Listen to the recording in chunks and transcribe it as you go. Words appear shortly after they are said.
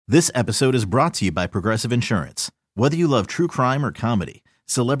This episode is brought to you by Progressive Insurance. Whether you love true crime or comedy,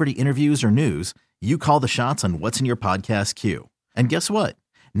 celebrity interviews or news, you call the shots on what's in your podcast queue. And guess what?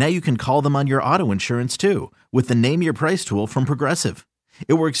 Now you can call them on your auto insurance too with the Name Your Price tool from Progressive.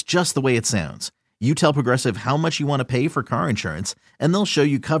 It works just the way it sounds. You tell Progressive how much you want to pay for car insurance, and they'll show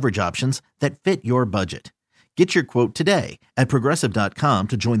you coverage options that fit your budget. Get your quote today at Progressive.com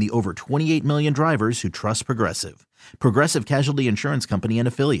to join the over 28 million drivers who trust Progressive. Progressive Casualty Insurance Company and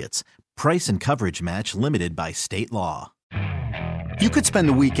Affiliates. Price and coverage match limited by state law. You could spend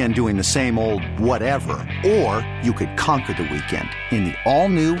the weekend doing the same old whatever, or you could conquer the weekend in the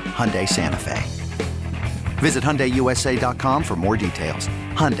all-new Hyundai Santa Fe. Visit HyundaiUSA.com for more details.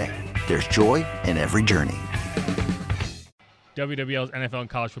 Hyundai, there's joy in every journey. WWL's NFL and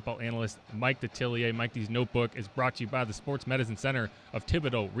college football analyst Mike Detillier. Mike D's Notebook is brought to you by the Sports Medicine Center of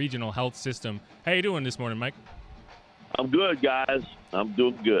Thibodaux Regional Health System. How you doing this morning, Mike? I'm good, guys. I'm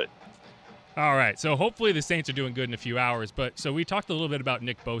doing good. All right, so hopefully the Saints are doing good in a few hours. But so we talked a little bit about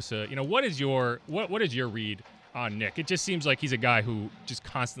Nick Bosa. You know, what is your read on Nick? It just seems like he's a guy who just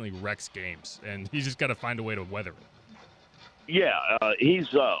constantly wrecks games, and he's just got to find a way to weather it. Yeah,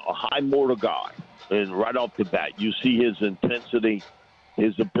 he's a high mortar guy, and right off the bat, you see his intensity,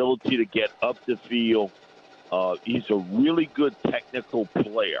 his ability to get up the field. He's a really good technical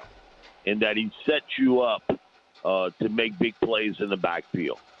player in that he sets you up to make big plays in the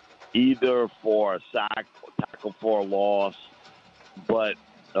backfield, either for a sack or tackle for a loss. But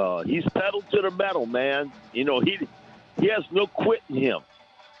he's pedal to the metal, man. You know, he has no quit in him.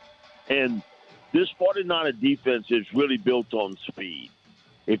 And this 49er defense is really built on speed.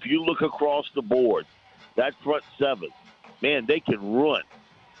 If you look across the board, that front seven, man, they can run,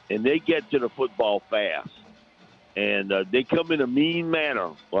 and they get to the football fast. And they come in a mean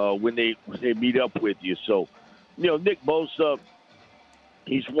manner when they meet up with you. So, you know, Nick Bosa,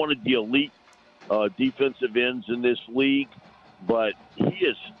 he's one of the elite defensive ends in this league, but he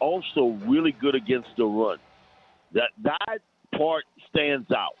is also really good against the run. That part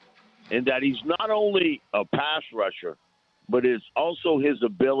stands out, in that he's not only a pass rusher, but it's also his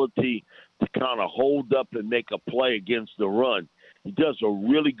ability to kind of hold up and make a play against the run. He does a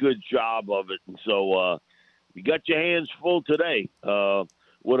really good job of it. And so you got your hands full today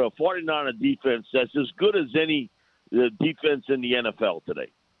with a 49er defense that's as good as any defense in the NFL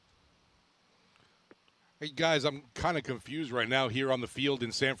today. Hey, guys, I'm kind of confused right now here on the field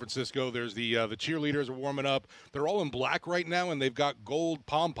in San Francisco. There's the cheerleaders are warming up. They're all in black right now, and they've got gold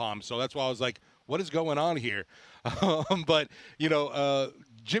pom-poms. So that's why I was like, what is going on here? But, you know,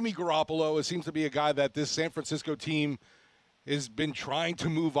 Jimmy Garoppolo, it seems to be a guy that this San Francisco team has been trying to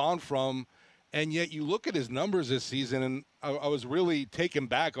move on from. And yet you look at his numbers this season, and I was really taken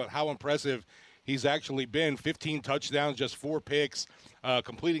back on how impressive he's actually been. 15 touchdowns, just 4 picks,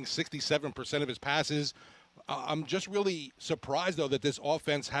 completing 67% of his passes. I'm just really surprised, though, that this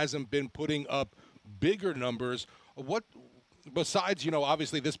offense hasn't been putting up bigger numbers. What, besides, you know,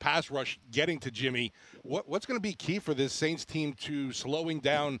 obviously this pass rush getting to Jimmy, what's going to be key for this Saints team to slowing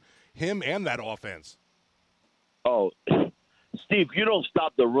down him and that offense? Oh, Steve, if you don't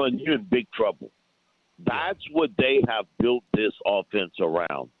stop the run, you're in big trouble. That's what they have built this offense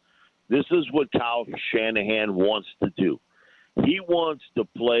around. This is what Kyle Shanahan wants to do. He wants to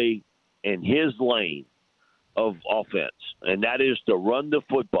play in his lane of offense, and that is to run the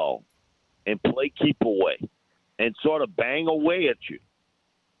football and play keep away and sort of bang away at you.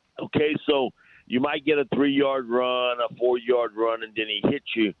 Okay, so you might get a 3-yard run, a 4-yard run, and then he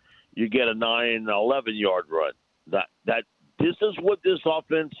hits you. You get a 9 and 11-yard run. This is what this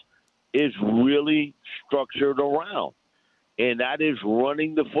offense is really structured around, and that is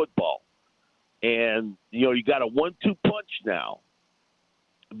running the football. And, you know, you got a 1-2 punch now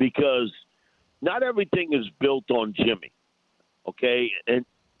because not everything is built on Jimmy, okay? And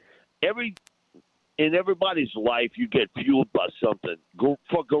in everybody's life, you get fueled by something.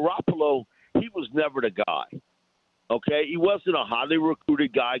 For Garoppolo, he was never the guy, okay? He wasn't a highly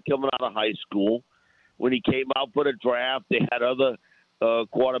recruited guy coming out of high school. When he came out for the draft, they had other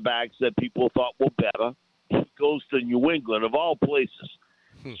quarterbacks that people thought were better. He goes to New England, of all places.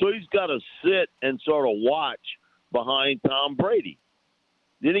 So he's got to sit and sort of watch behind Tom Brady.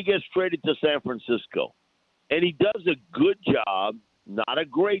 Then he gets traded to San Francisco. And he does a good job, not a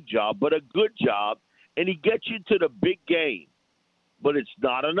great job, but a good job, and he gets you to the big game. But it's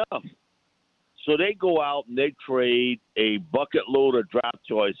not enough. So they go out and they trade a bucket load of draft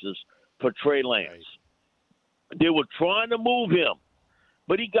choices for Trey Lance. Right. They were trying to move him,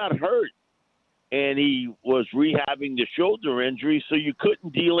 but he got hurt. And he was rehabbing the shoulder injury, so you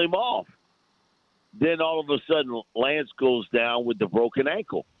couldn't deal him off. Then all of a sudden, Lance goes down with the broken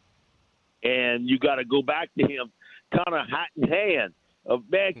ankle. and you got to go back to him kind of hat in hand.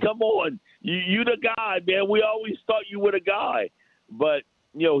 Man, come on. You the guy, man. We always thought you were the guy. But,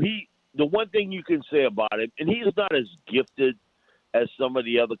 the one thing you can say about him, and he's not as gifted as some of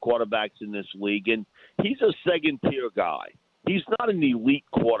the other quarterbacks in this league, and he's a second-tier guy. He's not an elite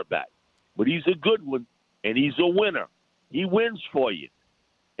quarterback, but he's a good one, and he's a winner. He wins for you.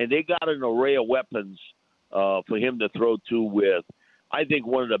 And they got an array of weapons for him to throw to with, I think,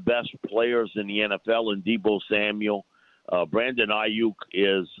 one of the best players in the NFL in Deebo Samuel. Brandon Ayuk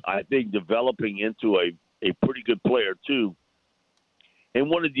is, I think, developing into a pretty good player, too. And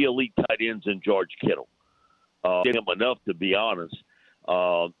one of the elite tight ends in George Kittle. Him enough, to be honest.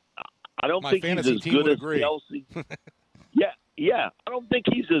 I don't think he's as good as Kelsey. Yeah. I don't think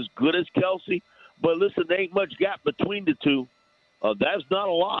he's as good as Kelsey. But listen, there ain't much gap between the two. That's not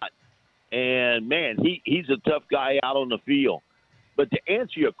a lot. And, man, he's a tough guy out on the field. But to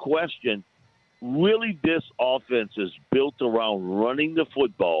answer your question, really this offense is built around running the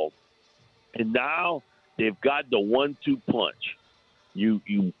football. And now they've got the 1-2 punch. You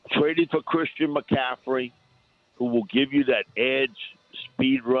traded for Christian McCaffrey, who will give you that edge,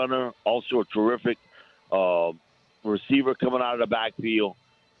 speed runner, also a terrific receiver coming out of the backfield,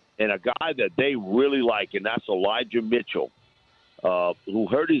 and a guy that they really like, and that's Elijah Mitchell, who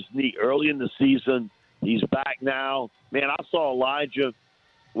hurt his knee early in the season. He's back now. Man, I saw Elijah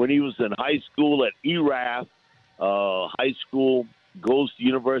when he was in high school at Erath High School, goes to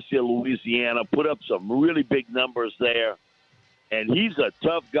University of Louisiana, put up some really big numbers there. And he's a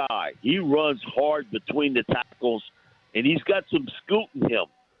tough guy. He runs hard between the tackles, and he's got some scoot in him.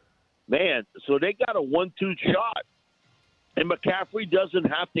 Man, so they got a 1-2 shot. And McCaffrey doesn't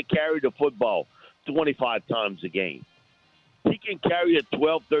have to carry the football 25 times a game. He can carry it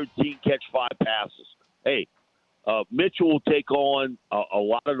 12, 13, catch 5 passes. Hey, Mitchell will take on a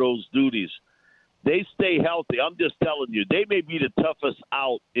lot of those duties. They stay healthy. I'm just telling you, they may be the toughest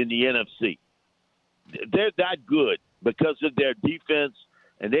out in the NFC. They're that good because of their defense,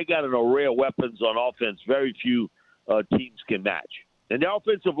 and they got an array of weapons on offense very few teams can match. And their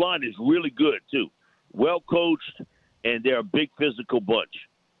offensive line is really good, too. Well coached, and they're a big physical bunch.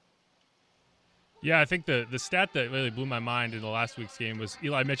 Yeah, I think the stat that really blew my mind in the last week's game was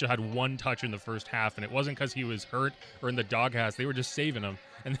Eli Mitchell had 1 touch in the first half, and it wasn't because he was hurt or in the doghouse. They were just saving him.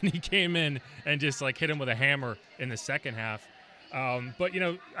 And then he came in and just, hit him with a hammer in the second half. But,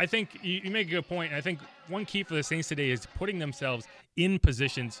 I think you make a good point. I think one key for the Saints today is putting themselves in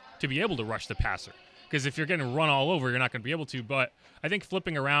positions to be able to rush the passer. Because if you're getting run all over, you're not going to be able to. But I think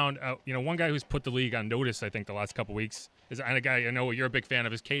flipping around, one guy who's put the league on notice, I think, the last couple weeks is a guy I know you're a big fan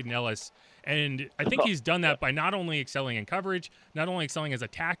of, is Caden Ellis. And I think he's done that by not only excelling in coverage, not only excelling as a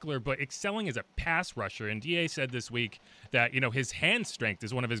tackler, but excelling as a pass rusher. And DA said this week that, his hand strength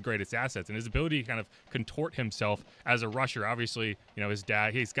is one of his greatest assets, and his ability to kind of contort himself as a rusher. Obviously, his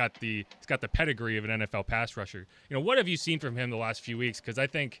dad, he's got the pedigree of an NFL pass rusher. What have you seen from him the last few weeks? Because I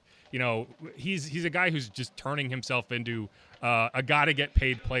think, he's a guy who's just turning himself into a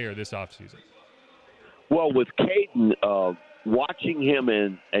got-to-get-paid player this offseason. Well, with Caden, watching him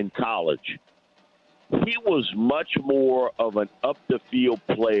in college, he was much more of an up-the-field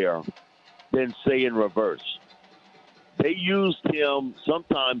player than, say, in reverse. They used him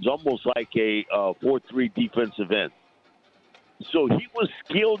sometimes almost like a 4-3 defensive end. So he was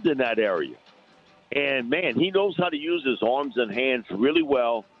skilled in that area. And, man, he knows how to use his arms and hands really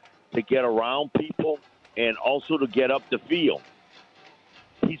well to get around people and also to get up the field.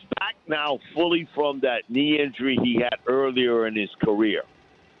 He's back now fully from that knee injury he had earlier in his career.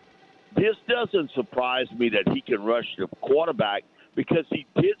 This doesn't surprise me that he can rush the quarterback because he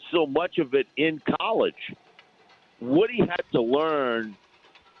did so much of it in college. What he had to learn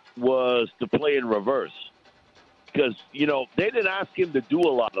was to play in reverse because, they didn't ask him to do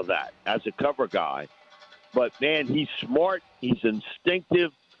a lot of that as a cover guy. But, man, he's smart. He's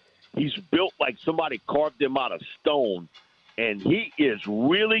instinctive. He's built like somebody carved him out of stone. And he is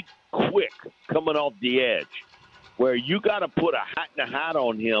really quick coming off the edge where you got to put a hat and a hat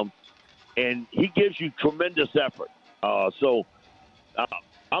on him, and he gives you tremendous effort. So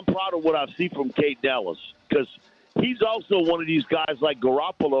I'm proud of what I've seen from Caden Ellis because he's also one of these guys like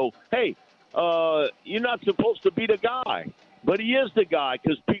Garoppolo. Hey, you're not supposed to be the guy, but he is the guy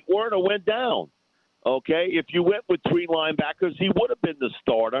because Pete Werner went down. Okay, if you went with 3 linebackers, he would have been the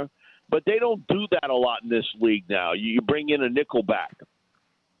starter. But they don't do that a lot in this league now. You bring in a nickel back.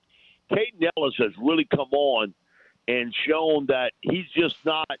 Caden Ellis has really come on and shown that he's just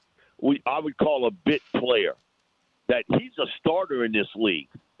not – I would call a bit player, that he's a starter in this league.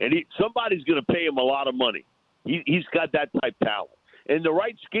 And somebody's going to pay him a lot of money. He's got that type talent. In the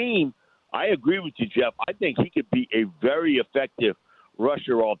right scheme, I agree with you, Jeff. I think he could be a very effective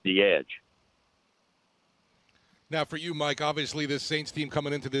rusher off the edge. Now, for you, Mike, obviously this Saints team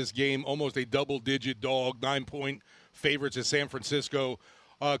coming into this game, almost a double-digit dog, 9-point favorites at San Francisco.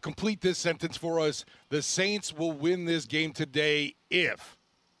 Complete this sentence for us. The Saints will win this game today if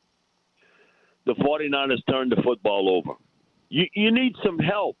the 49ers turn the football over. You need some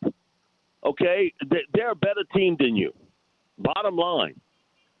help, okay? They're a better team than you, bottom line.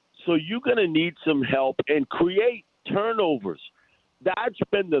 So you're going to need some help and create turnovers. That's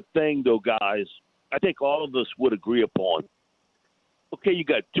been the thing, though, guys. I think all of us would agree upon. Okay, you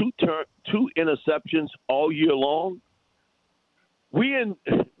got two interceptions all year long. We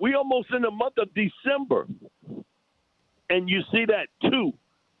almost in the month of December, and you see that two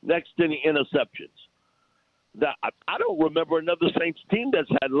next to the interceptions. That I don't remember another Saints team that's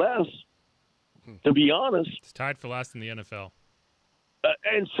had less. To be honest, it's tied for last in the NFL.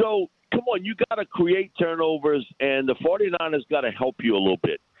 And so, come on, you got to create turnovers, and the 49ers got to help you a little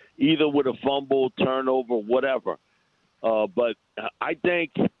bit, either with a fumble, turnover, whatever. But I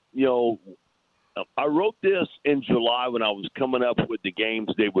think, I wrote this in July when I was coming up with the games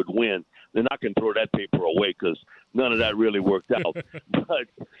they would win. Then I can throw that paper away because none of that really worked out. But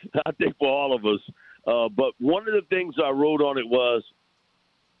I think for all of us. But one of the things I wrote on it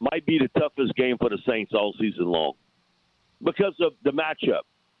might be the toughest game for the Saints all season long because of the matchup,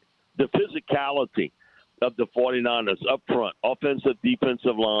 the physicality of the 49ers up front, offensive,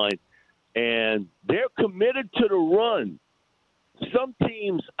 defensive line, and they're committed to the run. Some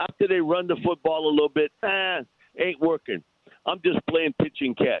teams, after they run the football a little bit, ain't working. I'm just playing pitch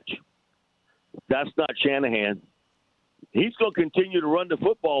and catch. That's not Shanahan. He's going to continue to run the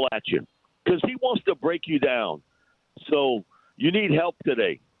football at you because he wants to break you down. So you need help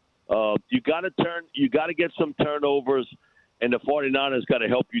today. You got to get some turnovers, and the 49ers got to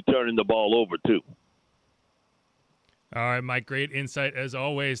help you turning the ball over too. All right, Mike, great insight as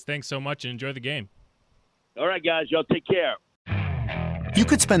always. Thanks so much and enjoy the game. All right, guys, y'all take care. You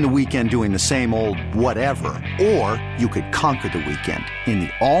could spend the weekend doing the same old whatever, or you could conquer the weekend in the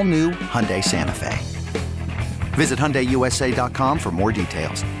all-new Hyundai Santa Fe. Visit HyundaiUSA.com for more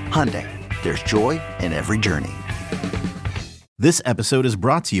details. Hyundai, there's joy in every journey. This episode is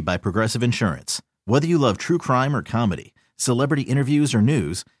brought to you by Progressive Insurance. Whether you love true crime or comedy, celebrity interviews or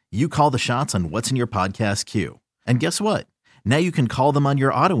news, you call the shots on what's in your podcast queue. And guess what? Now you can call them on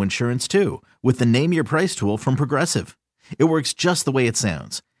your auto insurance too with the Name Your Price tool from Progressive. It works just the way it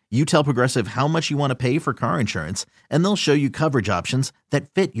sounds. You tell Progressive how much you want to pay for car insurance, and they'll show you coverage options that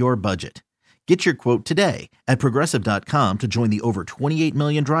fit your budget. Get your quote today at Progressive.com to join the over 28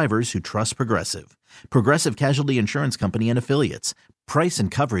 million drivers who trust Progressive. Progressive Casualty Insurance Company and Affiliates. Price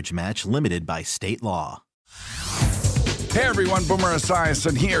and coverage match limited by state law. Hey everyone, Boomer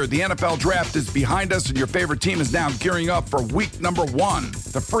Esiason here. The NFL Draft is behind us and your favorite team is now gearing up for week number 1.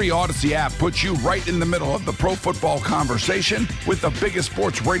 The free Odyssey app puts you right in the middle of the pro football conversation with the biggest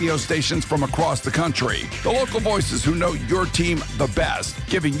sports radio stations from across the country. The local voices who know your team the best,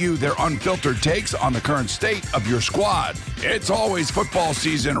 giving you their unfiltered takes on the current state of your squad. It's always football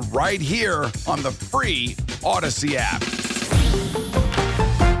season right here on the free Odyssey app.